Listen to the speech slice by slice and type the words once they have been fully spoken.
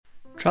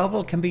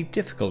Travel can be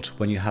difficult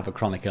when you have a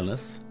chronic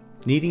illness,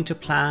 needing to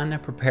plan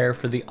and prepare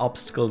for the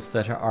obstacles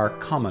that are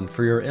common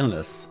for your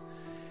illness.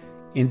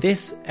 In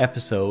this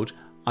episode,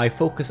 I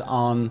focus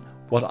on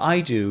what I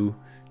do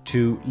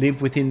to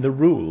live within the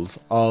rules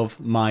of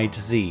my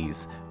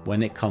disease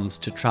when it comes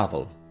to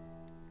travel.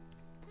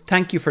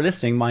 Thank you for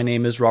listening. My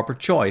name is Robert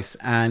Joyce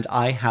and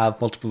I have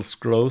multiple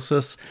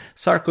sclerosis,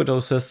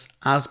 sarcoidosis,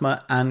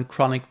 asthma and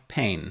chronic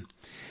pain.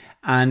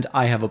 And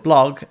I have a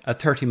blog, A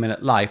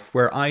 30-Minute Life,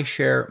 where I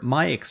share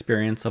my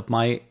experience of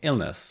my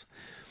illness.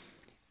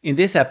 In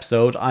this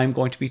episode, I'm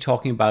going to be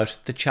talking about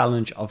the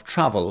challenge of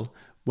travel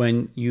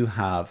when you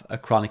have a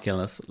chronic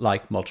illness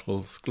like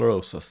multiple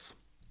sclerosis.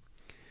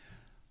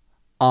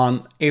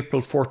 On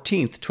April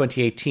 14th,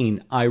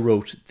 2018, I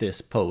wrote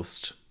this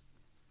post.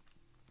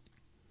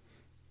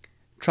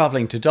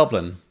 Travelling to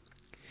Dublin.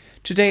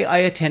 Today I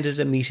attended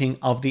a meeting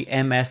of the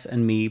MS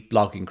and Me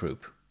blogging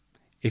group.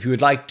 If you would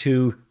like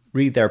to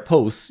read their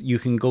posts, you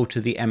can go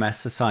to the MS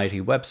Society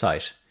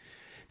website.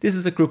 This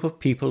is a group of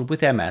people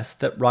with MS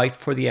that write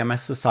for the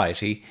MS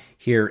Society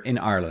here in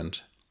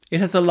Ireland.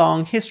 It has a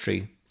long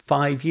history,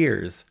 5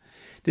 years.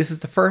 This is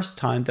the first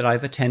time that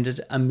I've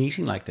attended a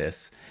meeting like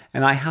this,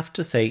 and I have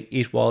to say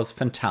it was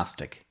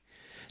fantastic.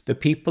 The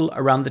people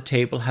around the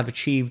table have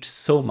achieved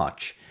so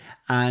much,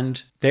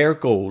 and their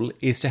goal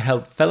is to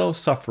help fellow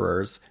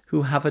sufferers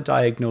who have a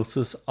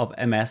diagnosis of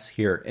MS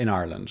here in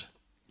Ireland.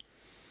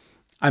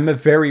 I'm a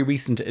very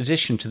recent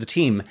addition to the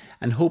team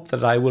and hope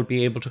that I will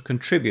be able to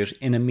contribute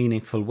in a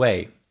meaningful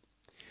way.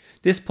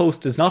 This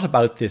post is not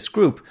about this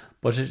group,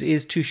 but it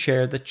is to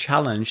share the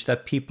challenge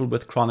that people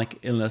with chronic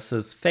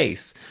illnesses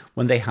face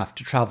when they have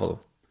to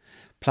travel.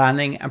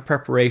 Planning and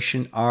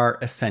preparation are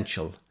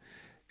essential.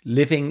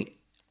 Living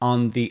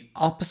on the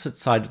opposite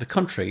side of the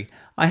country,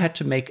 I had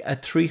to make a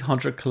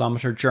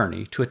 300-kilometre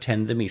journey to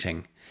attend the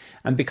meeting.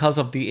 And because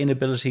of the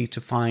inability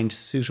to find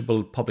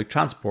suitable public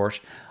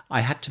transport,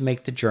 I had to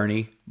make the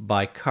journey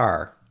by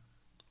car.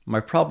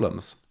 My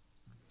problems.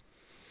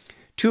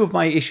 2 of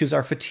my issues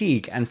are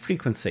fatigue and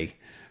frequency.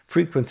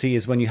 Frequency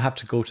is when you have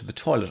to go to the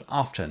toilet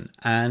often,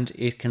 and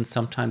it can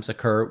sometimes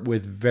occur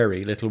with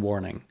very little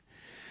warning.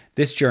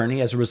 This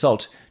journey, as a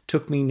result,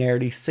 took me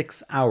nearly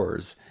 6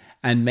 hours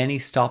and many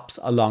stops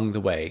along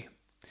the way.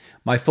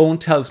 My phone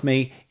tells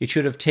me it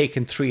should have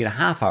taken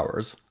 3.5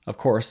 hours. Of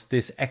course,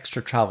 this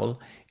extra travel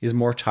is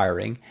more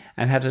tiring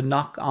and had a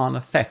knock-on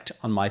effect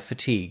on my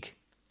fatigue.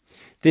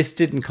 This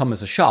didn't come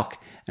as a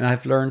shock, and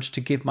I've learned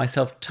to give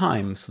myself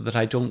time so that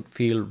I don't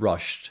feel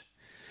rushed.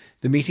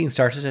 The meeting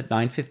started at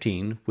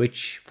 9:15,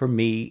 which for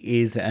me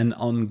is an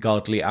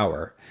ungodly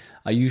hour.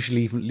 I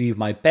usually leave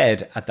my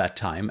bed at that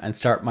time and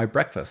start my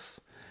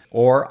breakfast,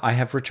 or I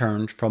have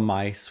returned from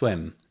my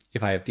swim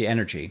if I have the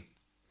energy.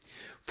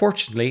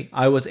 Fortunately,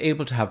 I was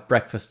able to have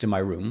breakfast in my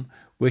room,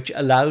 which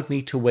allowed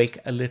me to wake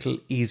a little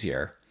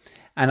easier,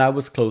 and I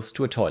was close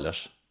to a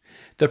toilet.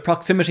 The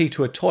proximity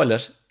to a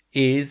toilet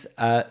is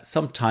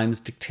sometimes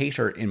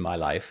dictator in my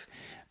life.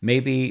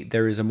 Maybe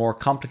there is a more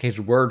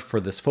complicated word for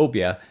this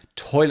phobia.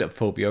 Toilet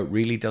phobia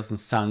really doesn't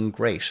sound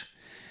great.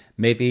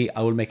 Maybe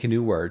I will make a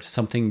new word,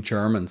 something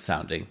German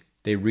sounding.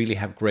 They really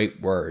have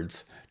great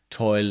words.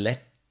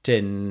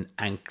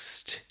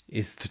 Toilettenangst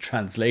is the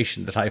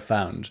translation that I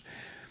found.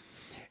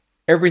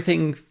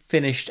 Everything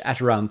finished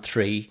at around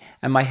 3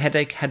 and my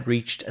headache had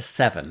reached a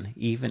 7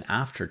 even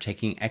after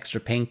taking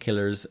extra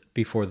painkillers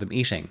before the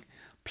meeting,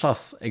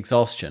 plus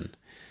exhaustion.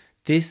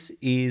 This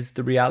is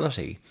the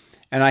reality,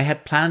 and I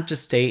had planned to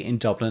stay in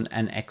Dublin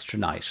an extra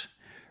night.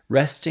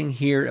 Resting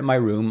here in my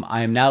room,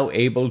 I am now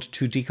able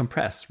to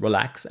decompress,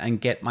 relax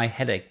and get my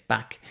headache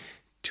back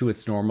to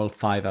its normal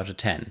 5 out of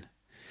 10.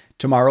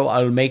 Tomorrow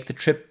I will make the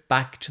trip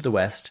back to the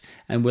west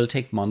and will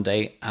take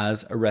Monday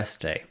as a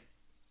rest day.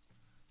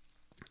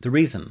 The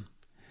reason.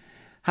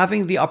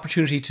 Having the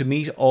opportunity to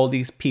meet all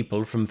these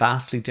people from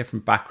vastly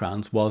different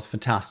backgrounds was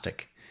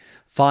fantastic.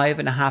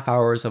 5.5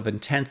 hours of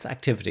intense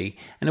activity,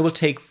 and it will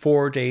take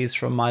 4 days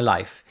from my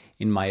life,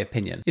 in my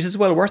opinion. It is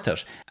well worth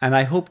it, and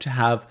I hope to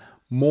have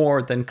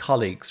more than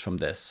colleagues from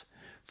this.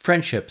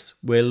 Friendships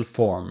will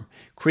form,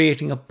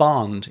 creating a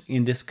bond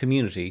in this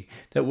community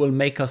that will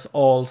make us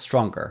all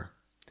stronger.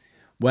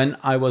 When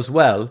I was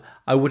well,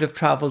 I would have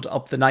travelled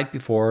up the night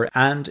before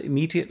and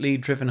immediately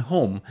driven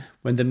home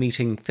when the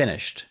meeting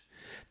finished.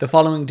 The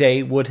following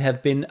day would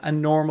have been a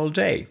normal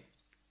day.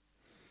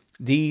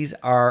 These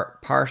are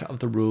part of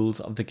the rules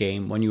of the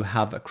game when you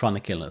have a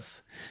chronic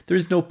illness. There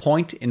is no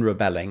point in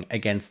rebelling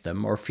against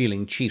them or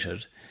feeling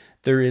cheated.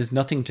 There is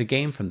nothing to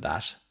gain from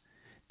that.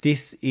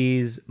 This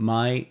is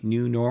my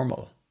new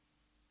normal.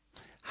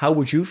 How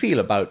would you feel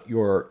about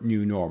your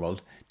new normal?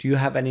 Do you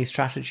have any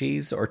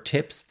strategies or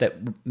tips that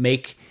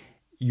make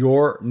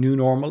your new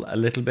normal a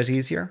little bit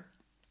easier?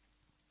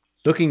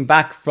 Looking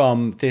back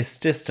from this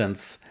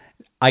distance,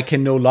 I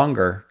can no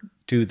longer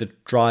do the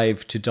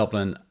drive to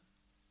Dublin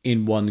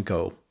in one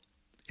go.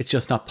 It's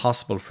just not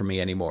possible for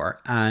me anymore.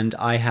 And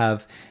I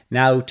have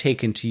now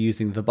taken to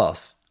using the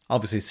bus.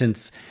 Obviously,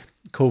 since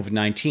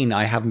COVID-19,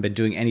 I haven't been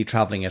doing any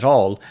traveling at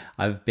all.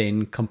 I've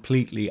been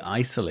completely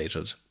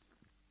isolated.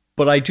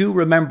 But I do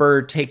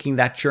remember taking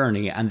that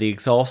journey and the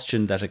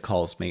exhaustion that it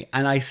caused me.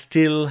 And I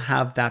still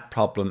have that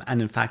problem.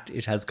 And in fact,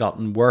 it has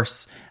gotten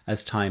worse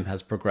as time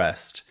has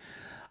progressed.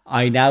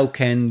 I now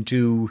can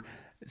do,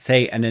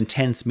 say, an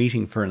intense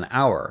meeting for an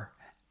hour,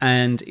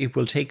 and it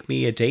will take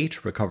me a day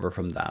to recover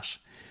from that.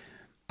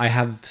 I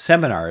have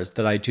seminars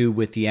that I do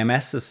with the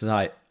MS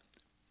Society.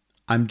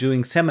 I'm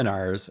doing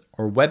seminars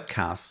or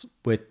webcasts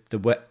with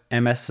the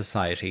MS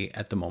Society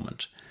at the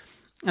moment.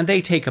 And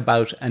they take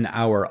about an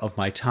hour of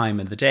my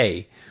time in the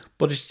day,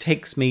 but it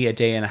takes me a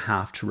day and a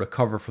half to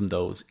recover from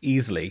those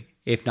easily,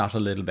 if not a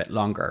little bit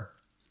longer.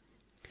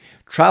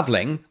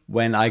 Traveling,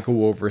 when I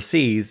go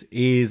overseas,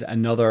 is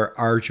another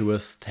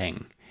arduous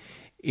thing.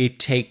 It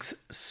takes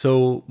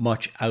so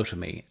much out of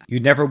me. You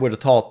never would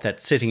have thought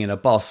that sitting in a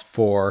bus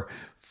for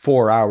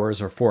 4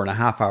 hours or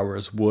 4.5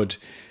 hours would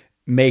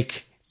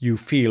make you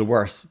feel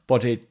worse,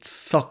 but it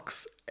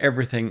sucks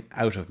everything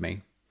out of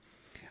me.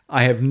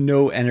 I have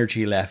no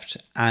energy left,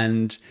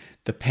 and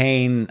the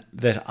pain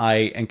that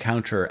I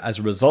encounter as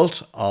a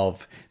result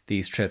of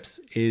these trips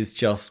is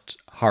just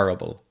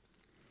horrible.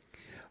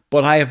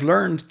 But I have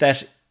learned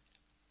that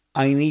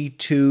I need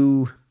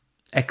to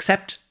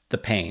accept the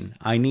pain.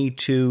 I need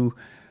to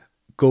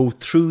go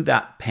through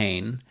that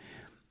pain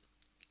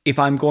if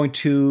I'm going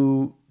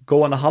to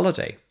go on a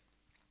holiday.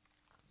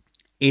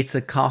 It's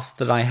a cost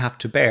that I have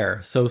to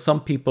bear. So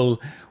some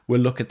people will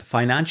look at the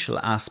financial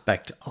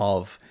aspect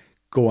of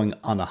going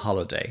on a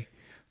holiday.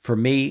 For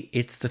me,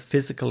 it's the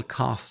physical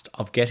cost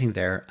of getting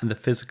there and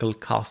the physical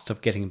cost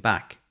of getting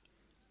back.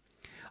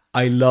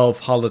 I love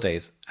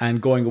holidays,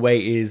 and going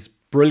away is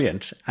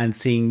brilliant, and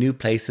seeing new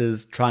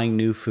places, trying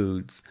new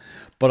foods.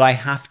 But I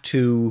have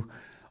to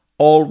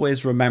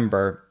always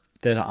remember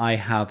that I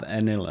have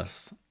an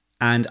illness,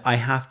 and I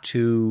have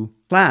to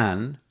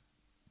plan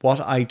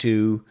what I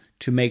do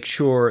to make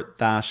sure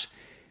that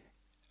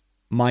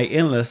my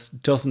illness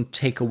doesn't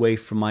take away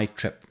from my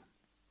trip.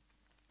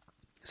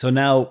 So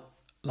now,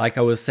 like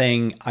I was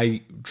saying,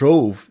 I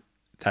drove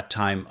that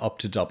time up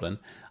to Dublin.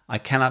 I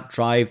cannot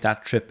drive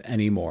that trip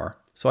anymore.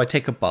 So I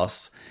take a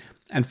bus.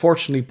 And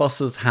fortunately,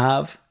 buses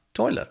have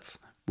toilets,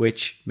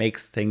 which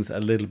makes things a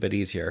little bit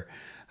easier.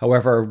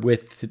 However,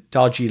 with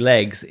dodgy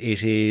legs,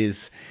 it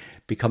is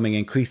becoming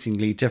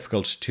increasingly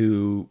difficult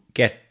to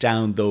get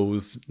down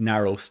those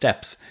narrow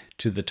steps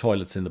to the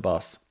toilets in the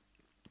bus.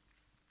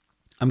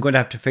 I'm going to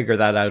have to figure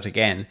that out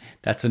again.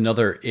 That's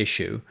another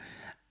issue.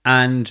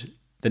 And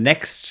the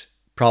next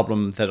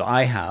problem that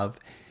I have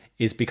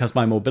is because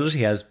my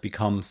mobility has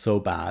become so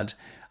bad,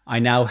 I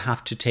now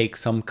have to take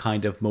some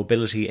kind of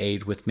mobility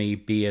aid with me,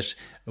 be it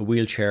a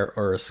wheelchair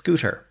or a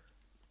scooter.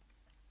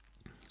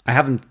 I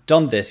haven't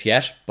done this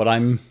yet, but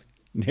I'm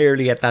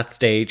nearly at that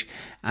stage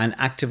and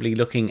actively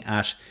looking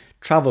at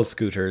travel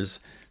scooters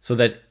so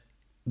that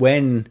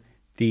when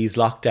these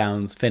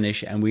lockdowns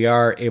finish and we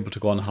are able to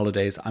go on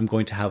holidays, I'm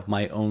going to have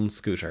my own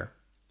scooter.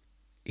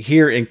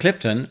 Here in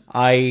Clifton,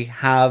 I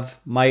have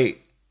my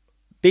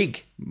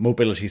big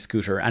mobility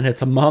scooter, and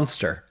it's a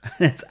monster.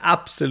 It's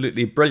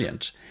absolutely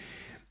brilliant.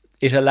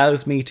 It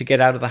allows me to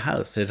get out of the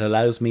house. It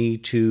allows me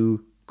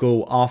to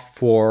go off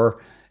for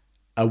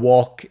a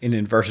walk, in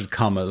inverted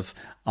commas,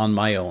 on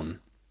my own.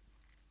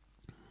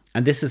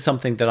 And this is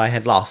something that I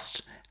had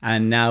lost,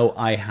 and now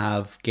I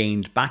have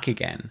gained back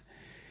again.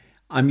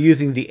 I'm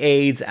using the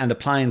aids and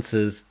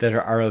appliances that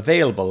are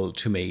available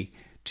to me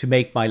to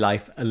make my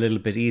life a little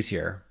bit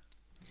easier.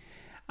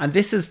 And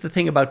this is the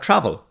thing about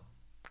travel.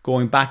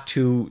 Going back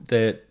to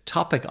the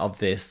topic of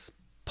this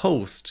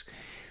post,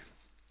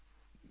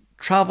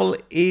 travel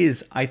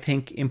is, I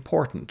think,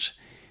 important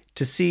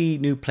to see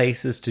new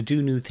places, to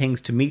do new things,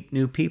 to meet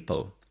new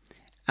people.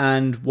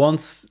 And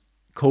once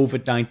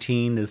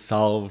COVID-19 is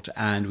solved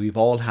and we've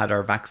all had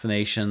our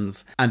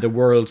vaccinations and the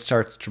world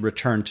starts to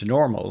return to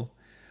normal,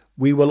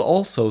 we will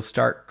also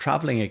start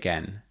traveling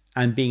again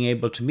and being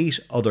able to meet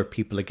other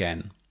people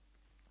again.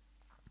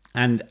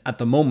 And at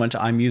the moment,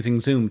 I'm using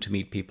Zoom to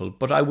meet people,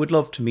 but I would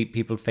love to meet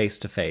people face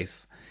to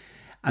face.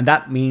 And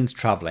that means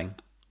traveling.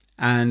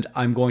 And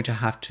I'm going to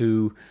have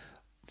to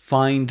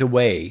find a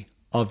way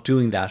of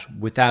doing that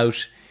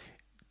without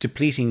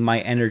depleting my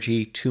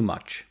energy too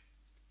much.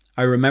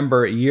 I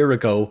remember a year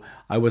ago,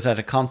 I was at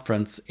a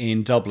conference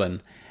in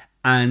Dublin,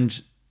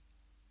 and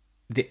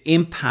the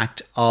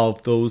impact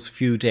of those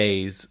few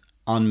days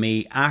on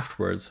me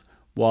afterwards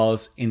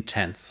was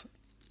intense.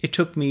 It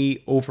took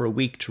me over a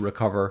week to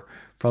recover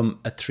from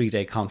a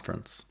 3-day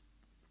conference.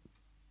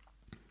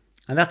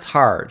 And that's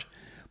hard,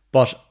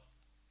 but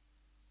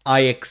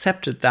I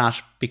accepted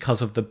that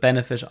because of the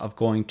benefit of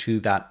going to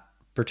that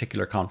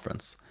particular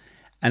conference.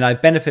 And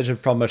I've benefited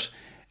from it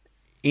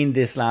in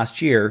this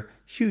last year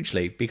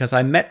hugely because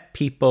I met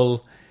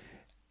people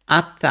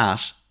at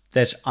that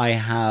I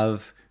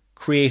have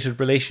created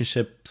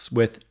relationships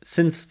with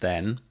since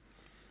then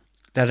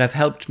that have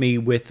helped me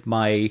with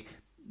my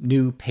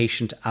new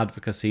patient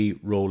advocacy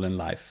role in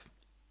life.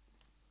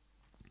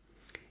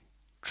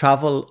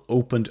 Travel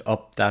opened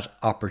up that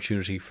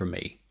opportunity for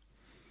me.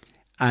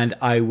 And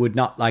I would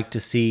not like to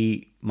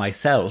see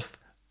myself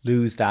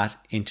lose that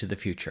into the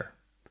future.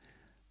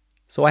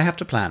 So I have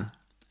to plan,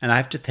 and I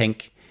have to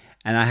think,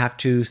 and I have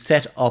to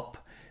set up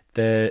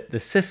the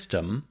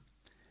system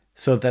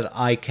so that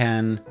I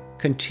can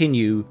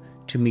continue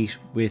to meet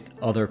with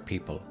other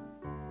people.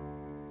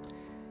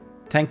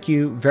 Thank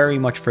you very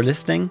much for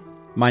listening.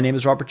 My name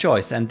is Robert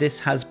Joyce, and this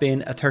has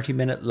been a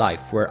 30-minute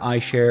life where I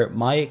share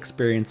my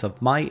experience of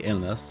my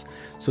illness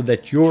so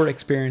that your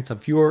experience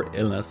of your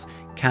illness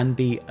can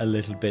be a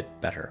little bit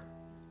better.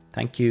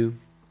 Thank you.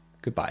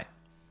 Goodbye.